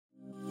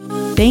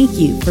Thank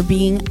you for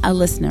being a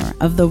listener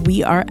of the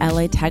We Are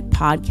LA Tech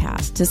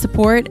podcast. To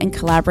support and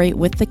collaborate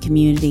with the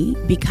community,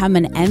 become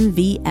an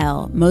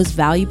MVL Most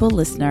Valuable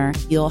Listener.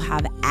 You'll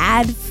have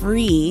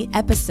ad-free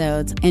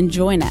episodes and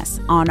join us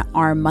on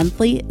our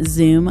monthly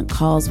Zoom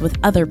calls with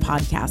other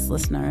podcast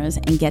listeners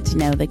and get to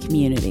know the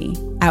community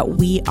at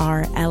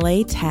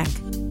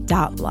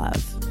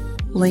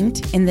WeAreLATech.love.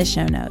 Linked in the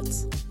show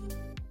notes.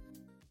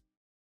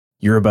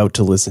 You're about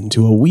to listen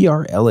to a We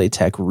Are LA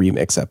Tech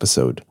remix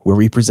episode where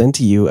we present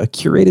to you a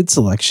curated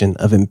selection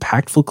of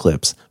impactful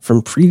clips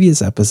from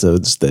previous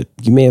episodes that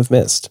you may have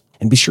missed.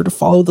 And be sure to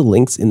follow the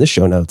links in the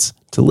show notes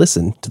to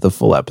listen to the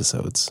full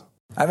episodes.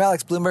 I'm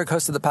Alex Bloomberg,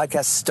 host of the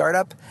podcast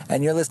Startup,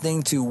 and you're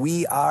listening to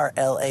We Are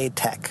LA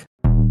Tech.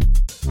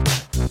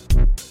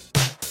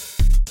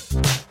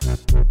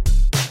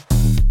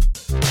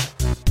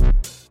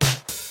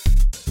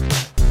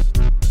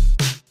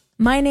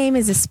 My name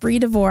is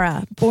Esprit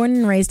Devora, born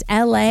and raised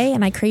LA,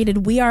 and I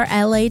created We Are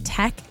LA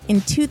Tech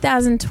in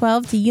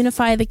 2012 to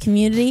unify the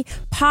community.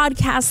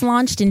 Podcast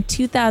launched in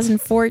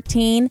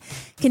 2014,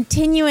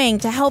 continuing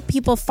to help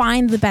people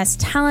find the best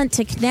talent,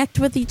 to connect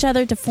with each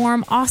other, to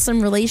form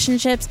awesome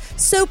relationships.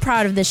 So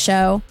proud of this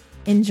show.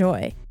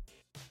 Enjoy.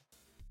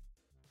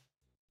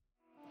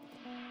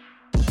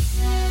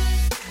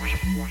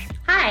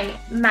 Hi,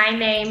 my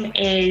name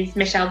is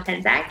Michelle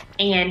Penczak,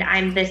 and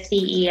I'm the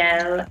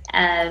CEO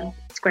of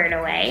Squared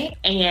Away,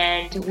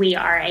 and we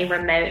are a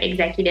remote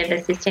executive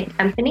assistant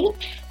company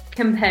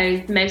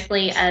composed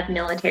mostly of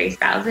military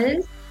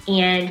spouses,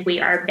 and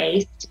we are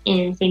based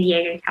in San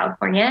Diego,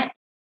 California.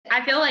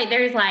 I feel like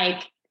there's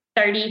like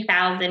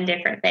 30,000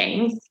 different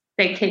things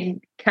that could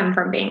come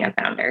from being a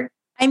founder.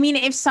 I mean,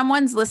 if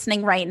someone's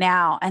listening right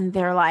now and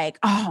they're like,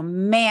 oh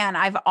man,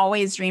 I've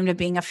always dreamed of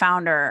being a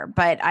founder,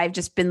 but I've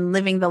just been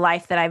living the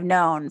life that I've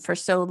known for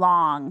so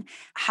long.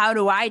 How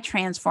do I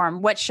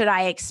transform? What should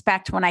I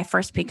expect when I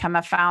first become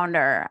a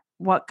founder?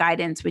 What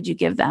guidance would you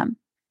give them?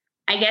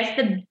 I guess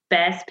the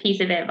best piece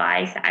of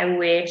advice I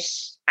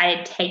wish I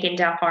had taken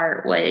to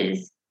heart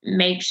was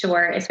make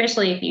sure,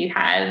 especially if you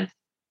have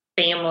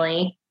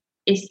family,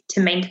 is to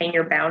maintain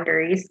your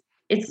boundaries.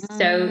 It's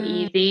so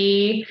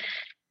easy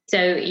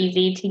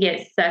to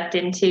get sucked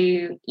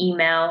into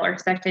email or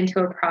sucked into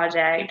a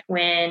project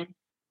when,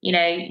 you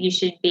know, you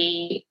should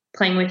be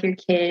playing with your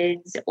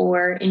kids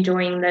or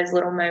enjoying those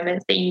little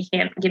moments that you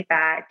can't get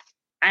back.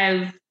 I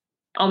have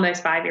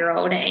almost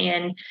 5-year-old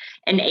and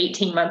an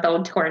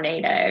 18-month-old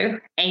tornado.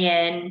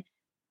 And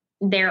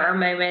there are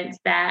moments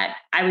that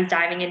I was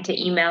diving into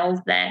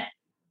emails that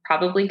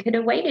probably could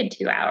have waited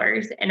 2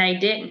 hours and I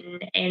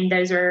didn't. And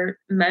those are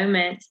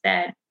moments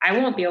that I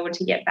won't be able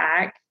to get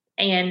back.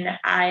 And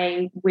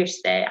I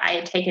wish that I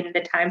had taken the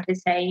time to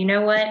say, you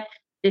know what,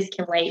 this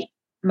can wait.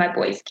 My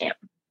boys can't.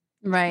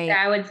 Right. So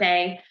I would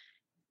say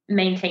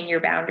maintain your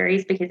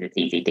boundaries because it's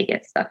easy to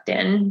get sucked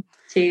in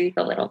to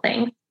the little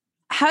things.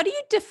 How do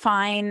you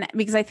define,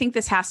 because I think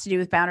this has to do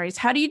with boundaries,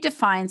 how do you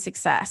define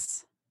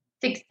success?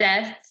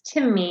 Success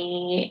to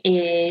me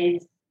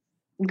is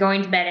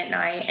going to bed at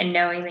night and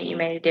knowing that you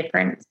made a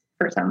difference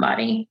for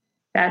somebody.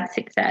 That's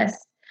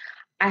success.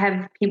 I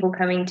have people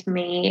coming to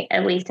me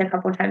at least a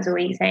couple times a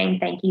week saying,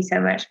 thank you so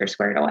much for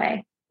Squared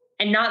Away.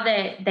 And not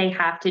that they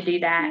have to do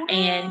that. Wow.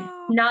 And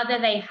not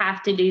that they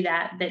have to do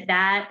that, but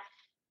that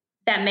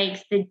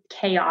makes the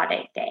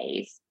chaotic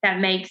days. That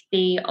makes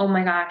the, oh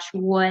my gosh,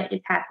 what is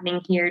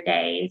happening here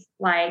days,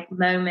 like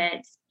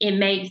moments. It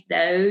makes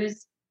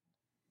those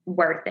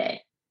worth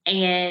it.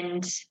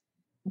 And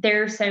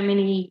there are so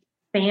many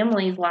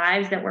families'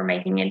 lives that we're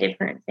making a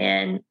difference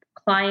in,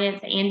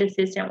 clients and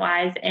assistant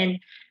wise. And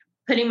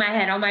putting my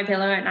head on my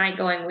pillow at night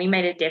going, we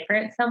made a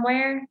difference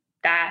somewhere,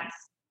 that's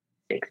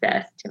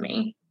success to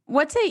me.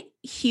 What's a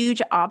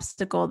huge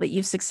obstacle that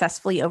you've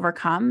successfully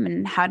overcome,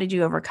 and how did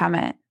you overcome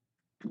it?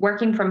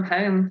 Working from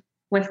home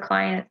with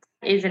clients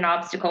is an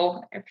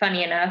obstacle.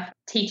 Funny enough,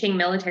 teaching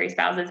military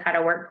spouses how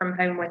to work from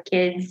home with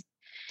kids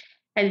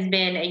has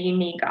been a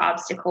unique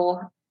obstacle.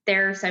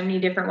 There are so many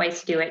different ways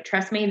to do it.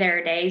 Trust me, there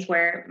are days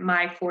where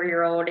my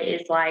 4-year-old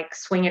is like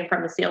swinging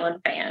from the ceiling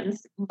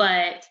fans,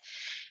 but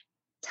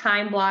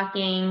time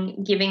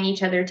blocking, giving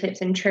each other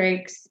tips and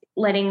tricks,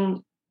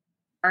 letting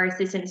our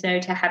assistants know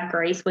to have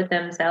grace with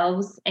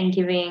themselves and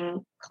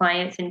giving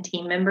clients and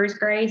team members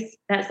grace.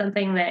 That's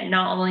something that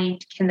not only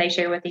can they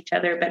share with each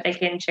other, but they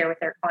can share with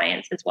their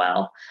clients as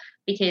well,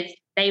 because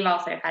they've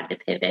also had to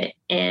pivot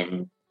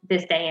in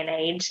this day and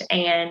age.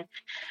 And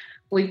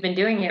we've been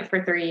doing it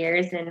for 3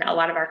 years and a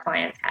lot of our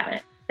clients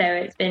haven't. So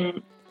it's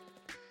been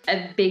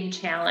a big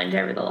challenge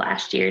over the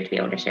last year to be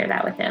able to share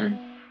that with them.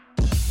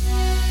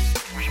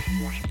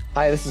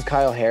 Hi, this is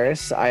Kyle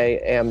Harris. I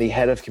am the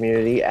head of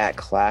community at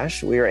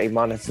Clash. We are a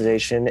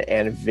monetization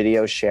and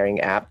video sharing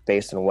app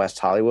based in West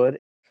Hollywood.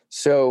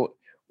 So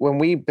when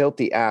we built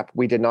the app,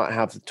 we did not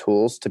have the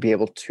tools to be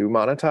able to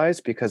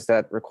monetize because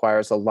that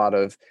requires a lot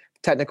of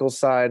technical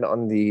side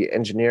on the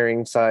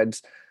engineering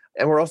sides.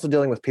 And we're also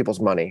dealing with people's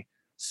money.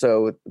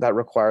 So that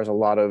requires a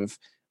lot of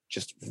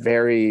just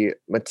very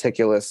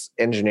meticulous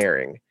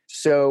engineering.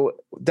 So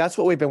that's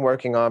what we've been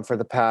working on for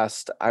the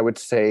past, I would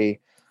say,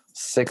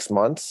 6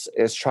 months,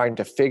 is trying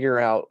to figure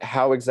out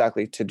how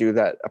exactly to do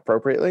that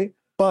appropriately.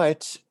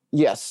 But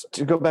yes,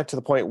 to go back to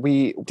the point,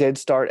 we did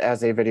start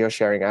as a video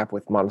sharing app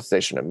with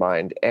monetization in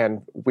mind.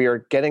 And we are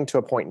getting to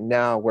a point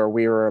now where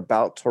we are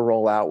about to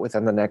roll out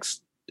within the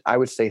next, I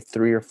would say,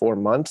 3 or 4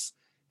 months,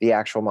 the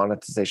actual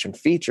monetization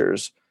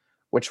features,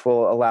 which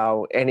will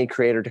allow any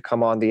creator to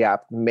come on the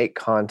app, make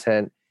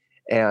content.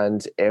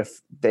 And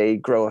if they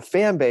grow a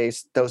fan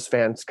base, those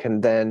fans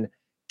can then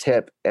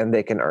tip and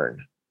they can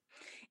earn.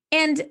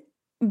 And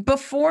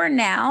before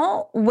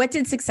now, what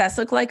did success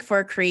look like for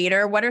a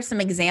creator? What are some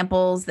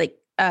examples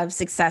of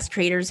success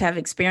creators have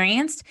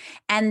experienced?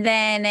 And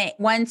then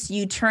once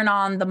you turn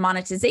on the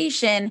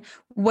monetization,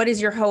 what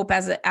is your hope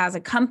as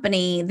a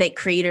company that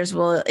creators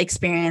will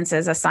experience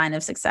as a sign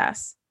of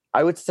success?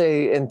 I would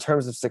say in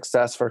terms of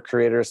success for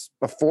creators,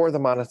 before the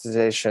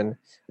monetization,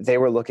 they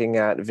were looking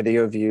at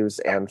video views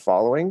and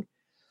following.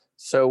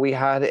 So we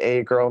had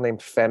a girl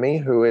named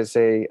Femi, who is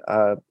a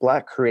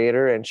Black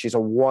creator, and she's a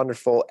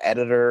wonderful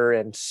editor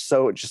and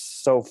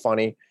just so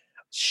funny.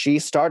 She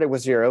started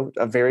with zero,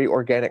 a very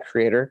organic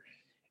creator,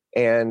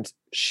 and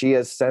she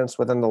has since,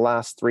 within the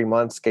last 3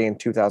 months, gained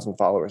 2,000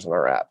 followers on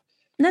our app.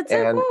 That's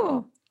so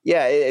cool.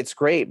 Yeah, it's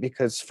great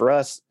because for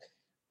us,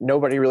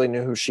 nobody really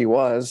knew who she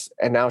was,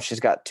 and now she's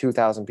got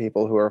 2,000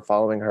 people who are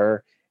following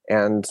her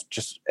and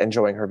just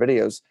enjoying her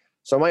videos.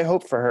 So my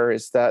hope for her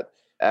is that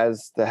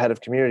as the head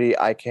of community,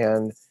 I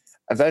can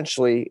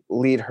eventually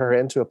lead her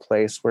into a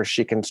place where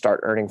she can start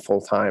earning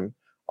full-time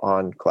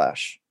on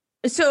Clash.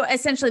 So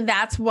essentially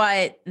that's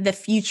what the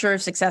future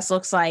of success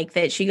looks like,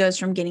 that she goes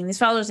from getting these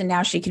followers and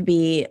now she could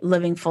be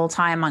living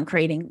full-time on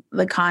creating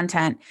the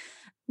content.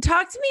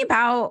 Talk to me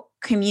about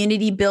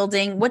community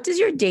building. What does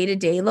your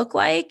day-to-day look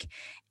like?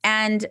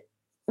 And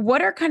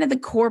what are kind of the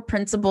core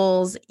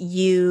principles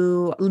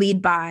you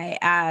lead by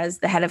as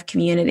the head of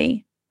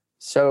community?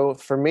 So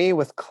for me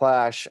with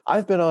Clash,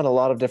 I've been on a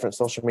lot of different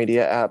social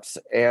media apps,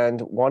 and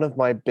one of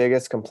my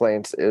biggest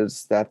complaints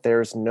is that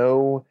there's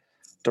no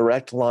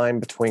direct line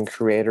between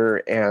creator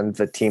and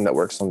the team that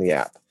works on the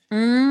app.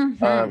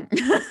 Mm-hmm.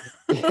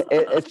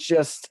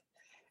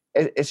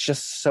 It's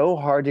just so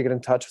hard to get in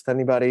touch with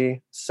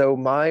anybody. So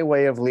my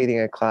way of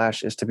leading a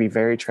Clash is to be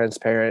very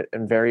transparent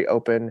and very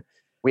open.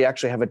 We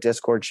actually have a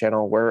Discord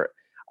channel where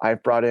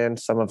I've brought in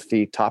some of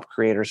the top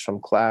creators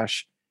from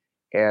Clash,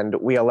 and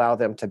we allow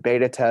them to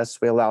beta test.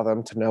 We allow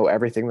them to know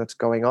everything that's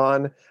going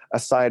on,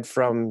 aside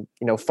from,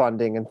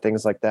 funding and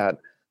things like that.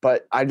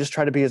 But I just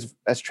try to be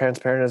as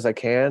transparent as I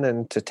can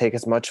and to take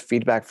as much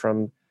feedback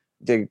from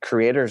the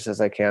creators as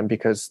I can,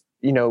 because,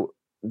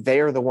 they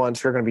are the ones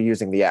who are going to be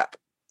using the app.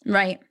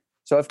 Right.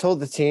 So I've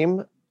told the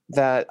team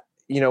that,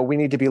 we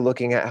need to be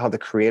looking at how the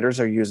creators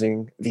are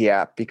using the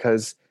app,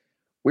 because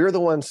we're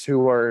the ones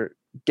who are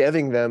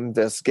giving them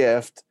this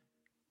gift,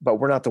 but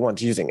we're not the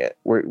ones using it.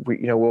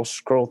 We'll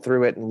scroll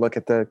through it and look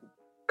at the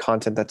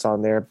content that's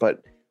on there,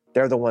 but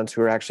they're the ones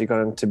who are actually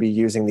going to be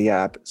using the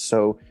app.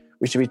 So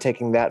we should be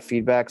taking that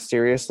feedback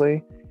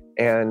seriously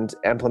and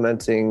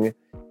implementing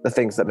the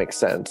things that make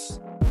sense.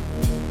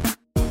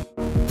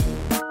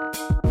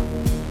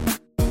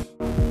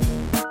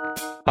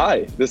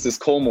 Hi, this is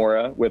Cole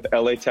Mora with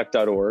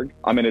WeAreLATech.org.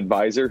 I'm an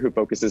advisor who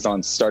focuses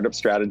on startup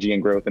strategy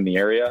and growth in the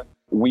area.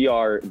 We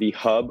are the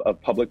hub of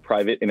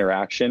public-private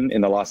interaction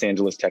in the Los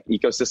Angeles tech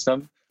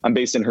ecosystem. I'm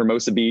based in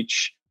Hermosa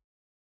Beach.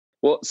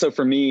 Well, so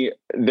for me,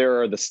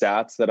 there are the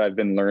stats that I've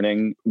been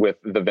learning with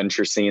the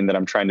venture scene that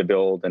I'm trying to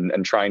build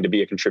and trying to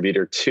be a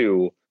contributor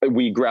to.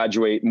 We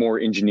graduate more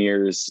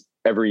engineers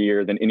every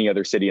year than any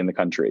other city in the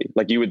country.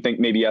 Like you would think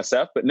maybe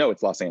SF, but no,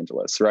 it's Los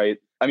Angeles, right?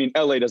 I mean,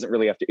 LA doesn't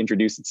really have to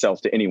introduce itself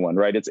to anyone,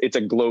 right? It's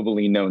a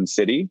globally known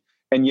city.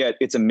 And yet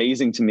it's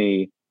amazing to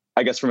me,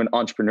 I guess from an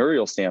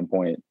entrepreneurial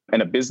standpoint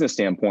and a business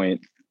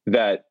standpoint,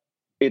 that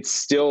it's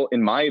still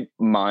in my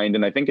mind,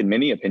 and I think in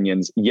many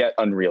opinions, yet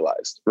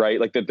unrealized,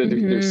 right? Like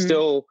there's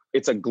still,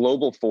 it's a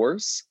global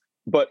force,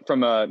 but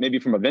maybe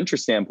from a venture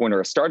standpoint or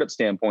a startup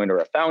standpoint or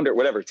a founder,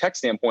 whatever, tech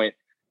standpoint,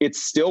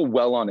 it's still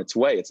well on its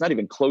way. It's not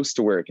even close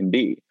to where it can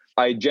be.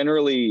 I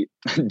generally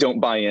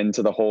don't buy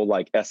into the whole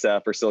like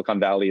SF or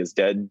Silicon Valley is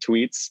dead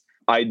tweets.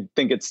 I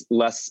think it's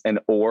less an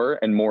or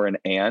and more an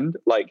and.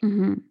 Like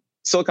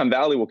Silicon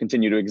Valley will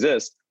continue to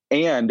exist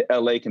and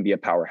LA can be a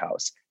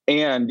powerhouse.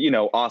 And,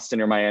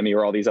 Austin or Miami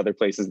or all these other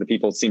places that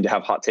people seem to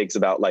have hot takes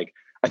about. Like,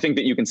 I think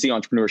that you can see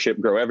entrepreneurship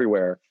grow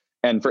everywhere.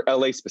 And for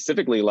LA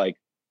specifically, like,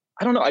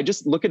 I don't know, I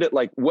just look at it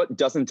like, what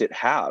doesn't it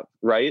have,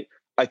 right?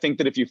 I think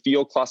that if you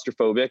feel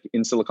claustrophobic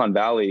in Silicon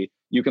Valley,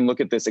 you can look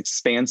at this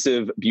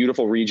expansive,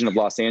 beautiful region of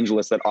Los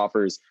Angeles that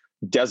offers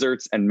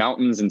deserts and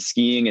mountains and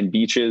skiing and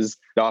beaches.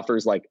 It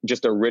offers like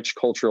just a rich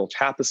cultural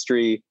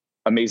tapestry,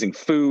 amazing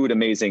food,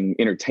 amazing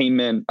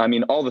entertainment. I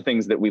mean, all the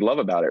things that we love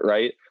about it,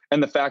 right?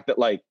 And the fact that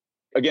like,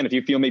 again, if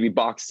you feel maybe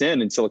boxed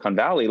in Silicon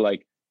Valley,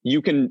 like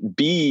you can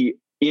be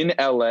in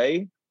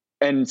LA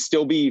and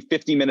still be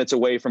 50 minutes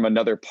away from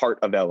another part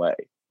of LA,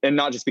 and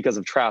not just because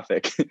of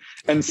traffic.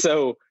 And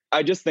so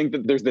I just think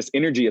that there's this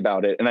energy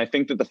about it. And I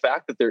think that the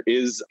fact that there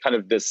is kind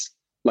of this,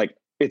 like,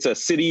 it's a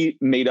city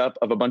made up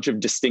of a bunch of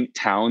distinct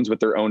towns with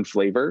their own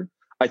flavor,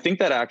 I think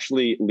that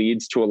actually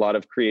leads to a lot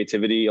of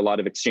creativity, a lot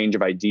of exchange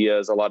of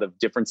ideas, a lot of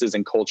differences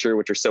in culture,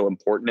 which are so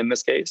important in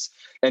this case.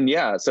 And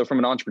yeah, so from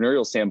an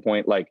entrepreneurial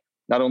standpoint, like,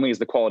 not only is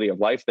the quality of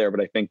life there,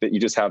 but I think that you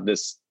just have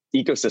this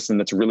ecosystem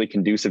that's really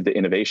conducive to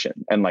innovation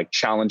and like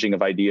challenging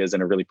of ideas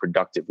in a really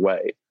productive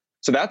way.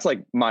 So that's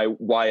like my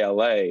why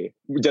LA.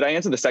 Did I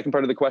answer the second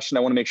part of the question?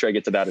 I want to make sure I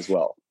get to that as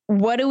well.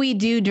 What do we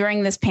do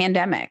during this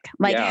pandemic?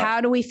 Like,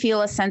 how do we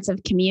feel a sense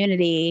of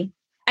community?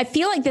 I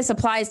feel like this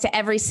applies to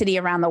every city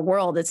around the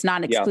world. It's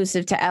not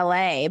exclusive to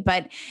LA,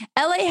 but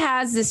LA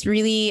has this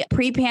really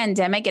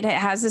pre-pandemic. It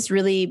has this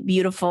really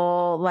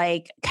beautiful,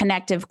 like,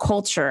 connective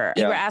culture.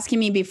 You were asking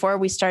me before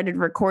we started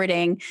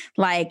recording,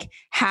 like,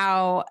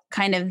 how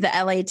kind of the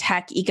LA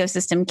tech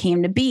ecosystem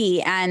came to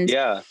be. And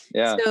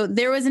so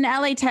there was an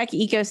LA tech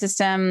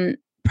ecosystem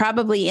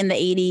probably in the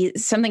 80s,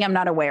 something I'm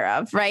not aware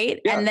of. Right.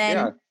 And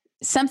then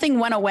something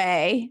went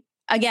away.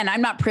 Again,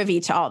 I'm not privy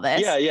to all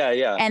this.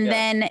 And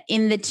then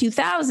in the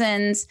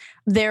 2000s,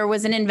 there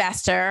was an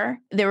investor.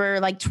 There were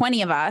like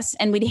 20 of us,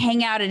 and we'd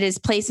hang out at his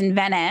place in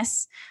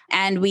Venice,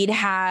 and we'd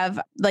have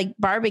like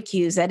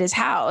barbecues at his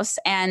house.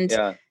 And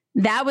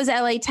that was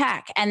LA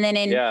Tech. And then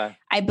in,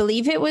 I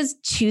believe it was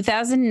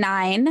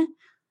 2009,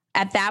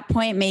 at that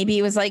point, maybe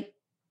it was like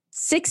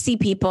 60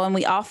 people, and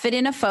we all fit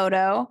in a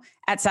photo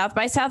at South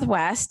by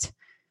Southwest.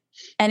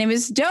 And it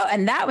was dope.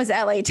 And that was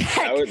LA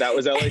Tech. That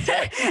was LA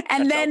Tech.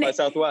 And then South by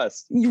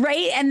Southwest.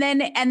 Right. And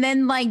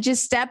then like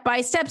just step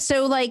by step.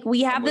 So like we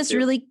have this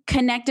really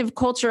connective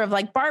culture of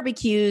like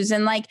barbecues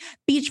and like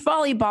beach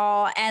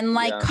volleyball and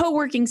like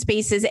co-working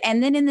spaces.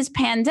 And then in this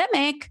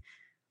pandemic,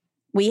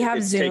 we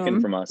have Zoom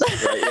taken from us.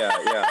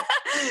 Right?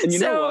 And you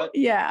know what?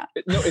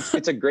 No,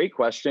 it's a great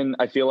question.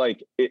 I feel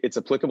like it's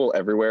applicable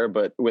everywhere,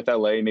 but with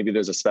LA, maybe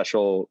there's a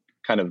special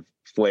kind of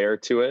flair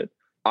to it.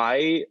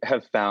 I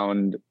have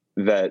found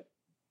that,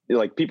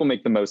 like, people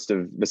make the most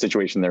of the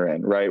situation they're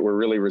in, right? We're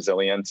really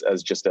resilient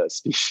as just a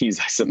species,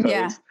 I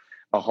suppose,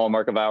 a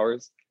hallmark of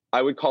ours.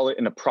 I would call it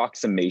an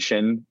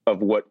approximation of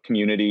what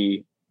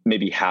community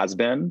maybe has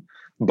been.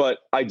 But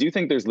I do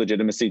think there's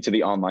legitimacy to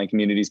the online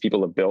communities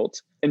people have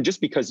built. And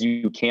just because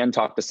you can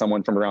talk to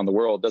someone from around the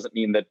world doesn't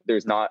mean that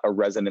there's not a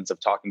resonance of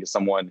talking to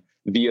someone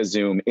via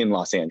Zoom in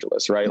Los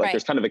Angeles, right? Like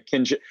there's kind of a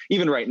kinship,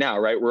 even right now,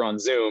 right? We're on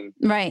Zoom.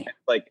 Right.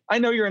 Like, I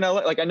know you're in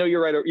LA, like, I know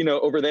you're right,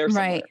 over there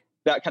somewhere. Right.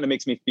 That kind of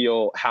makes me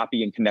feel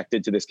happy and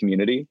connected to this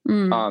community.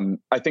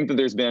 I think that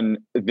there's been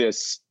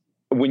this,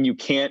 when you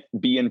can't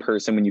be in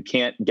person, when you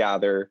can't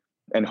gather,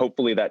 and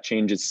hopefully that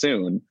changes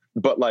soon.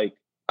 But like,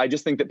 I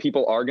just think that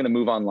people are going to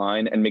move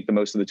online and make the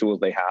most of the tools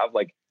they have.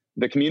 Like,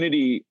 the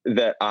community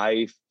that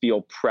I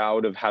feel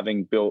proud of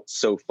having built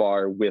so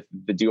far with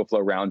the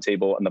Dealflow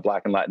Roundtable and the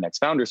Black and Latinx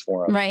Founders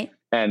Forum,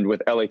 and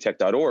with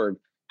WeAreLATech.org,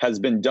 has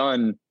been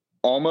done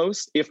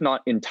almost, if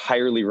not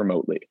entirely,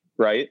 remotely,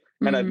 right?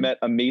 And I've met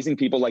amazing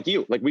people like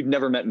you. Like, we've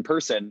never met in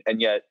person, and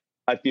yet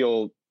I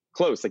feel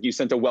close. Like, you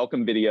sent a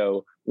welcome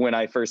video when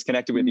I first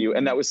connected with you,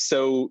 and that was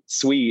so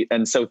sweet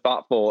and so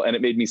thoughtful, and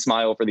it made me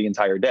smile for the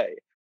entire day.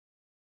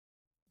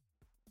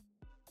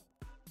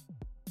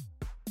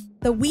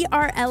 The We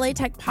Are LA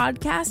Tech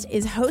podcast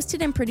is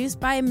hosted and produced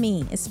by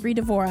me, Esprit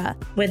Devora,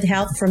 with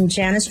help from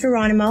Janice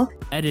Geronimo.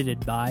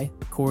 Edited by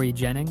Corey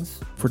Jennings.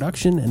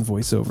 Production and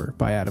voiceover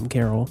by Adam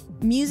Carroll.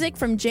 Music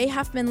from Jay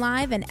Huffman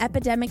Live and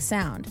Epidemic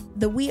Sound.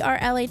 The We Are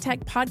LA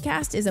Tech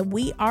podcast is a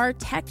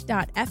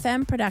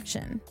WeAreTech.fm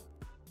production.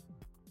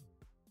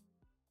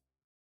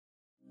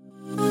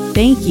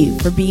 Thank you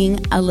for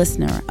being a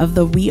listener of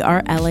the We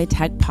Are LA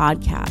Tech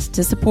podcast.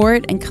 To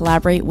support and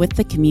collaborate with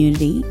the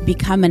community,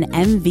 become an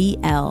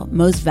MVL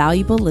Most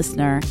Valuable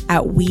Listener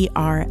at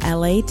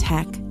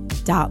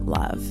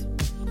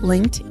WeAreLATech.love.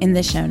 Linked in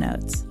the show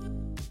notes.